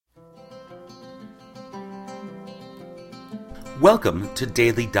Welcome to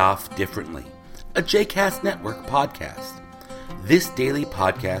Daily Daf Differently, a JCast Network podcast. This daily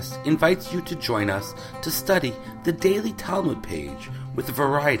podcast invites you to join us to study the daily Talmud page with a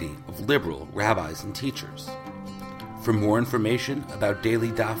variety of liberal rabbis and teachers. For more information about Daily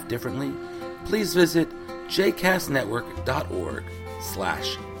Daf Differently, please visit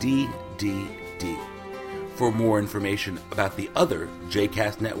jcastnetwork.org/DDD. For more information about the other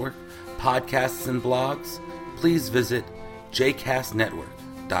JCast Network podcasts and blogs, please visit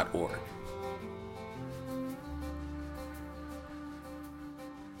jcastnetwork.org.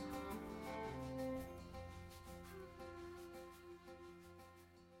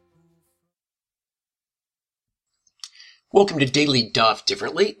 Welcome to Daily Daf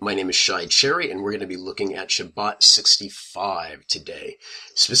Differently. My name is Shai Cherry, and we're going to be looking at Shabbat 65 today.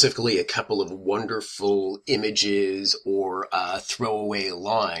 Specifically, a couple of wonderful images or throwaway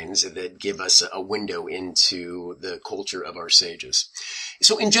lines that give us a window into the culture of our sages.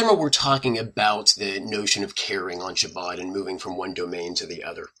 So in general, we're talking about the notion of caring on Shabbat and moving from one domain to the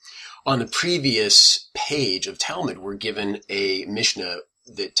other. On the previous page of Talmud, we're given a Mishnah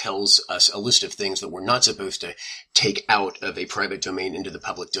that tells us a list of things that we're not supposed to take out of a private domain into the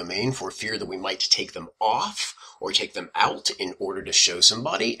public domain for fear that we might take them off or take them out in order to show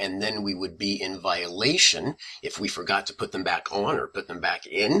somebody, and then we would be in violation if we forgot to put them back on or put them back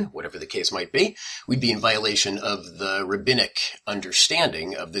in, whatever the case might be. We'd be in violation of the rabbinic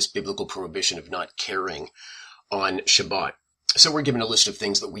understanding of this biblical prohibition of not caring on Shabbat. So we're given a list of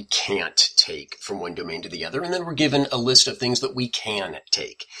things that we can't take from one domain to the other, and then we're given a list of things that we can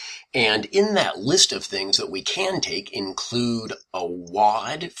take. And in that list of things that we can take include a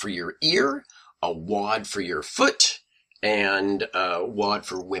wad for your ear, a wad for your foot, and a wad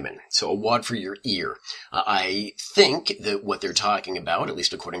for women. So a wad for your ear. I think that what they're talking about, at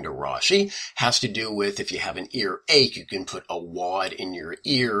least according to Rashi, has to do with if you have an earache, you can put a wad in your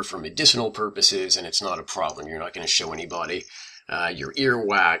ear for medicinal purposes, and it's not a problem. You're not going to show anybody your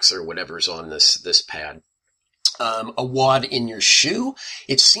earwax or whatever's on this pad. A wad in your shoe,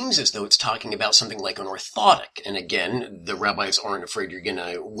 it seems as though it's talking about something like an orthotic. And again, the rabbis aren't afraid you're going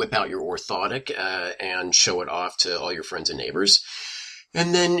to whip out your orthotic and show it off to all your friends and neighbors.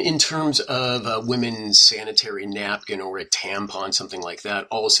 And then in terms of a women's sanitary napkin or a tampon, something like that,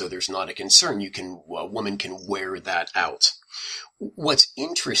 also there's not a concern. A woman can wear that out. What's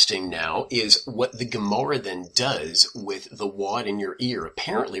interesting now is what the Gemara then does with the wad in your ear.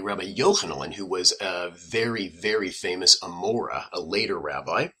 Apparently, Rabbi Yochanan, who was a very, very famous Amora, a later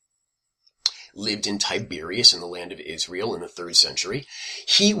rabbi, lived in Tiberias in the land of Israel in the 3rd century.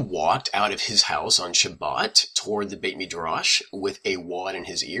 He walked out of his house on Shabbat toward the Beit Midrash with a wad in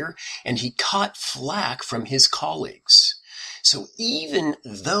his ear, and he caught flack from his colleagues. So even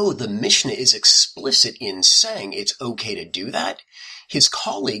though the Mishnah is explicit in saying it's okay to do that, his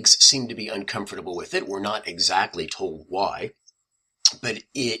colleagues seem to be uncomfortable with it. We're not exactly told why, but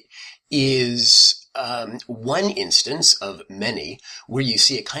it is one instance of many where you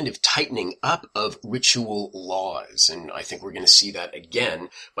see a kind of tightening up of ritual laws. And I think we're going to see that again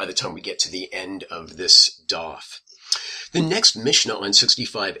by the time we get to the end of this daf. The next Mishnah on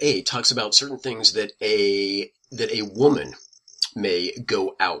 65a talks about certain things that a woman may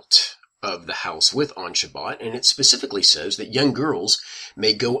go out of the house with on Shabbat, and it specifically says that young girls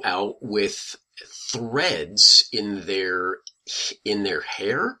may go out with threads in their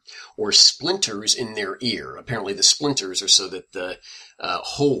hair or splinters in their ear. Apparently the splinters are so that the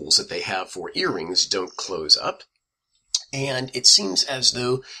holes that they have for earrings don't close up. And it seems as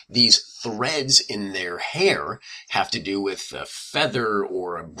though these threads in their hair have to do with a feather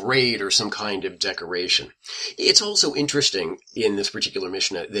or a braid or some kind of decoration. It's also interesting in this particular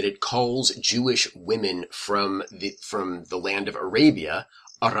Mishnah that it calls Jewish women from the land of Arabia,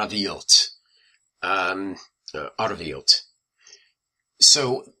 Araviot. Araviot.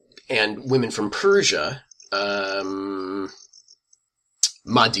 So, and women from Persia,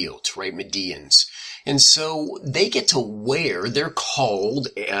 Madiot, right? Medians. And so they get to wear, they're called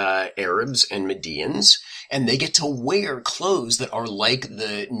Arabs and Medians, and they get to wear clothes that are like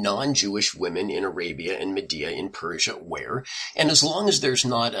the non-Jewish women in Arabia and Media in Persia wear. And as long as there's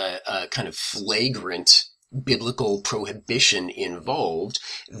not a kind of flagrant biblical prohibition involved,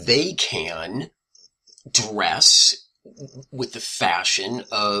 they can dress with the fashion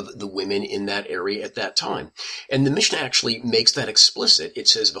of the women in that area at that time. And the Mishnah actually makes that explicit. It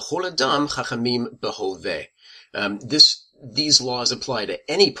says, V'chol adam chachamim behoveh. These laws apply to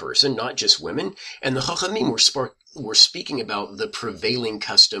any person, not just women. And the chachamim were speaking about the prevailing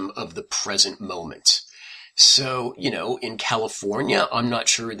custom of the present moment. So, in California, I'm not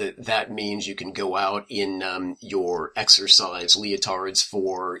sure that means you can go out in your exercise leotards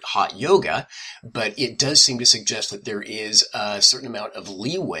for hot yoga, but it does seem to suggest that there is a certain amount of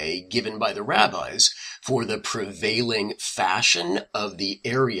leeway given by the rabbis for the prevailing fashion of the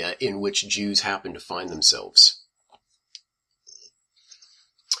area in which Jews happen to find themselves.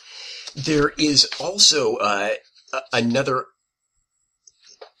 There is also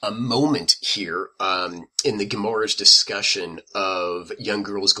a moment here in the Gemara's discussion of young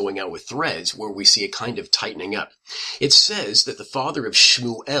girls going out with threads where we see a kind of tightening up. It says that the father of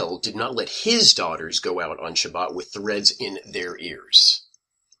Shmuel did not let his daughters go out on Shabbat with threads in their ears.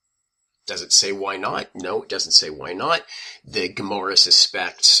 Does it say why not? No, it doesn't say why not. The Gemara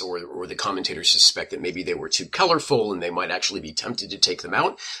suspects, or the commentators suspect, that maybe they were too colorful and they might actually be tempted to take them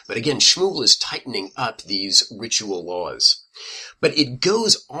out. But again, Shmuel is tightening up these ritual laws. But it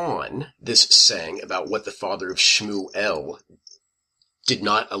goes on, this saying about what the father of Shmuel did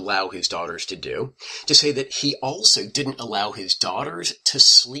not allow his daughters to do, to say that he also didn't allow his daughters to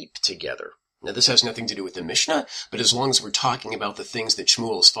sleep together. Now, this has nothing to do with the Mishnah, but as long as we're talking about the things that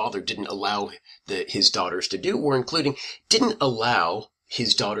Shmuel's father didn't allow his daughters to do, we're including didn't allow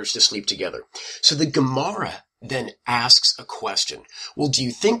his daughters to sleep together. So the Gemara then asks a question. Well, do you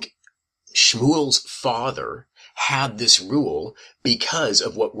think Shmuel's father had this rule because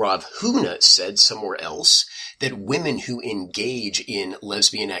of what Rav Huna said somewhere else, that women who engage in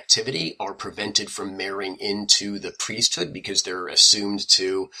lesbian activity are prevented from marrying into the priesthood because they're assumed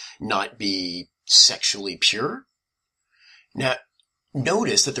to not be sexually pure? Now,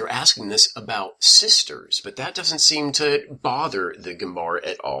 notice that they're asking this about sisters, but that doesn't seem to bother the Gemara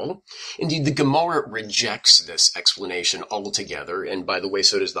at all. Indeed, the Gemara rejects this explanation altogether, and by the way,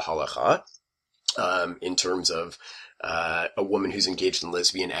 so does the Halacha. In terms of a woman who's engaged in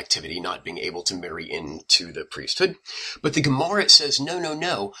lesbian activity not being able to marry into the priesthood. But the Gemara says,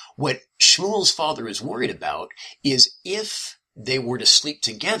 no. What Shmuel's father is worried about is if they were to sleep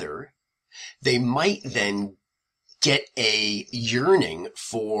together, they might then get a yearning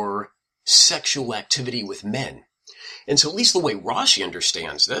for sexual activity with men. And so at least the way Rashi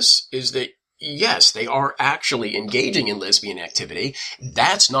understands this is that yes, they are actually engaging in lesbian activity.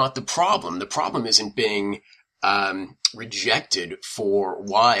 That's not the problem. The problem isn't being rejected for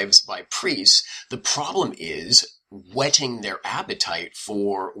wives by priests. The problem is whetting their appetite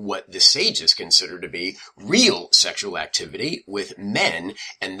for what the sages consider to be real sexual activity with men,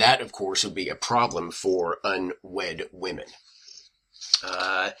 and that, of course, would be a problem for unwed women.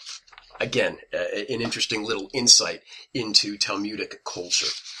 Again, an interesting little insight into Talmudic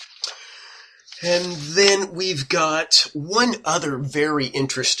culture. And then we've got one other very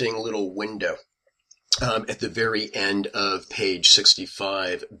interesting little window at the very end of page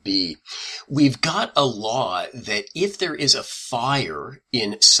 65b. We've got a law that if there is a fire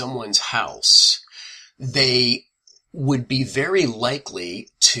in someone's house, they would be very likely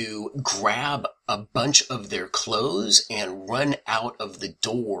to grab a bunch of their clothes and run out of the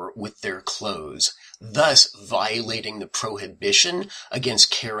door with their clothes, thus violating the prohibition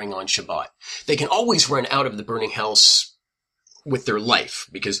against carrying on Shabbat. They can always run out of the burning house with their life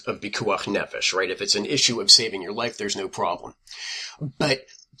because of Pikuach Nefesh, right? If it's an issue of saving your life, there's no problem. But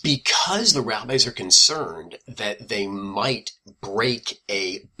because the rabbis are concerned that they might break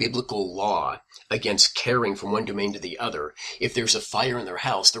a biblical law against carrying from one domain to the other, if there's a fire in their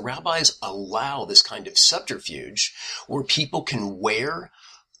house, the rabbis allow this kind of subterfuge where people can wear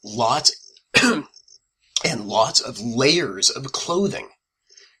lots and lots of layers of clothing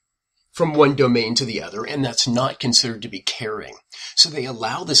from one domain to the other, and that's not considered to be carrying. So they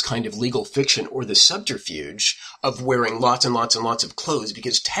allow this kind of legal fiction or the subterfuge of wearing lots and lots and lots of clothes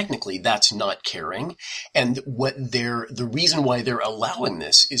because technically that's not carrying. And the reason why they're allowing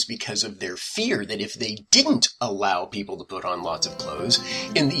this is because of their fear that if they didn't allow people to put on lots of clothes,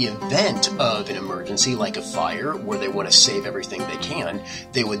 in the event of an emergency like a fire where they want to save everything they can,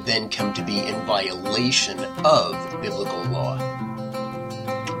 they would then come to be in violation of biblical law.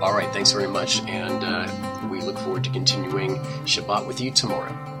 All right, thanks very much, and we look forward to continuing Shabbat with you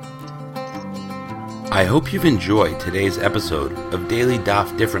tomorrow. I hope you've enjoyed today's episode of Daily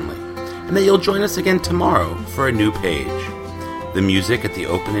Daf Differently, and that you'll join us again tomorrow for a new page. The music at the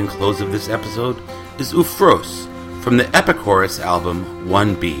open and close of this episode is Ufros from the Epichorus album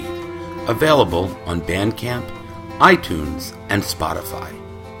One Bead, available on Bandcamp, iTunes, and Spotify.